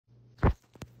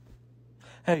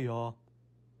Hey y'all,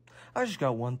 I just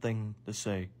got one thing to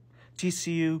say.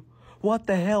 TCU, what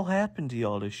the hell happened to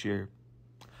y'all this year?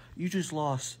 You just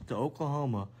lost to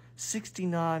Oklahoma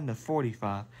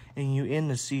 69-45 and you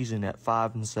end the season at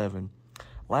 5-7.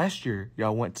 Last year,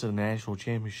 y'all went to the national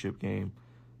championship game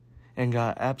and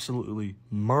got absolutely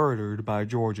murdered by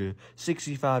Georgia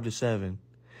 65-7.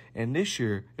 And this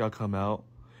year, y'all come out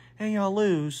and y'all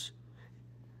lose.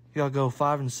 Y'all go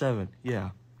 5-7.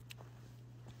 Yeah.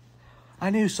 I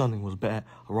knew something was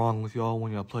wrong with y'all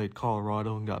when y'all played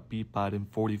Colorado and got beat by them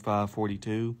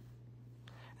 45-42.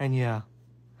 And yeah,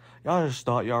 y'all just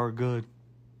thought y'all were good.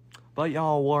 But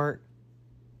y'all weren't.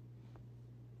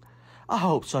 I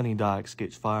hope Sonny Dykes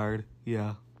gets fired.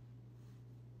 Yeah.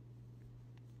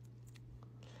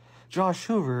 Josh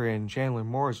Hoover and Chandler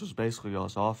Morris was basically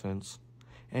y'all's offense.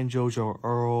 And JoJo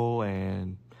Earl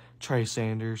and Trey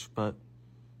Sanders. But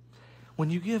when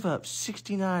you give up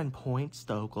 69 points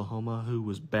to Oklahoma, who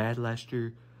was bad last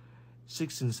year,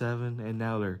 6-7, and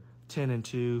now they're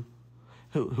 10-2,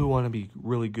 who want to be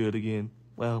really good again,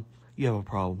 well, you have a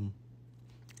problem.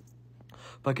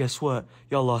 But guess what?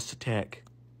 Y'all lost to Tech.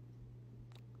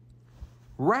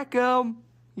 Wreck 'em!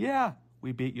 Yeah,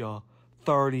 we beat y'all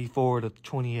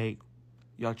 34-28.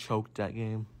 Y'all choked that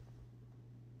game.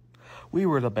 We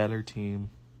were the better team.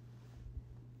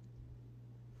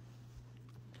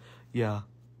 Yeah.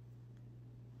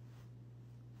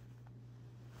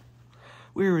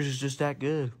 We were just that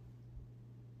good.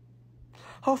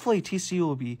 Hopefully TCU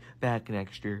will be back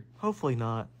next year. Hopefully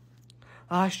not.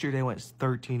 Last year they went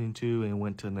 13-2 and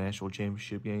went to the national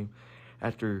championship game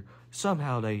after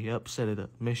somehow they upset it at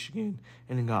Michigan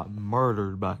and then got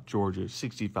murdered by Georgia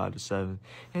 65-7.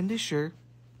 And this year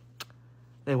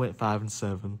they went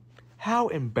 5-7. How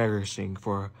embarrassing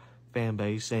for a fan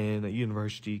base and a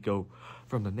university go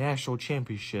from the national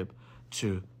championship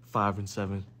to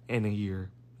 5-7 in a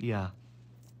year. Yeah.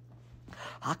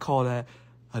 I call that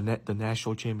the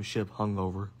national championship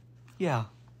hungover. Yeah.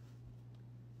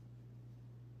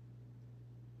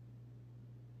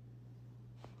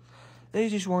 They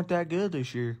just weren't that good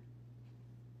this year.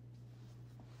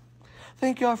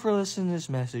 Thank y'all for listening to this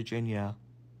message, and yeah.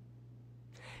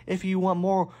 If you want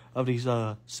more of these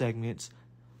segments,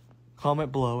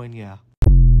 comment below, and yeah.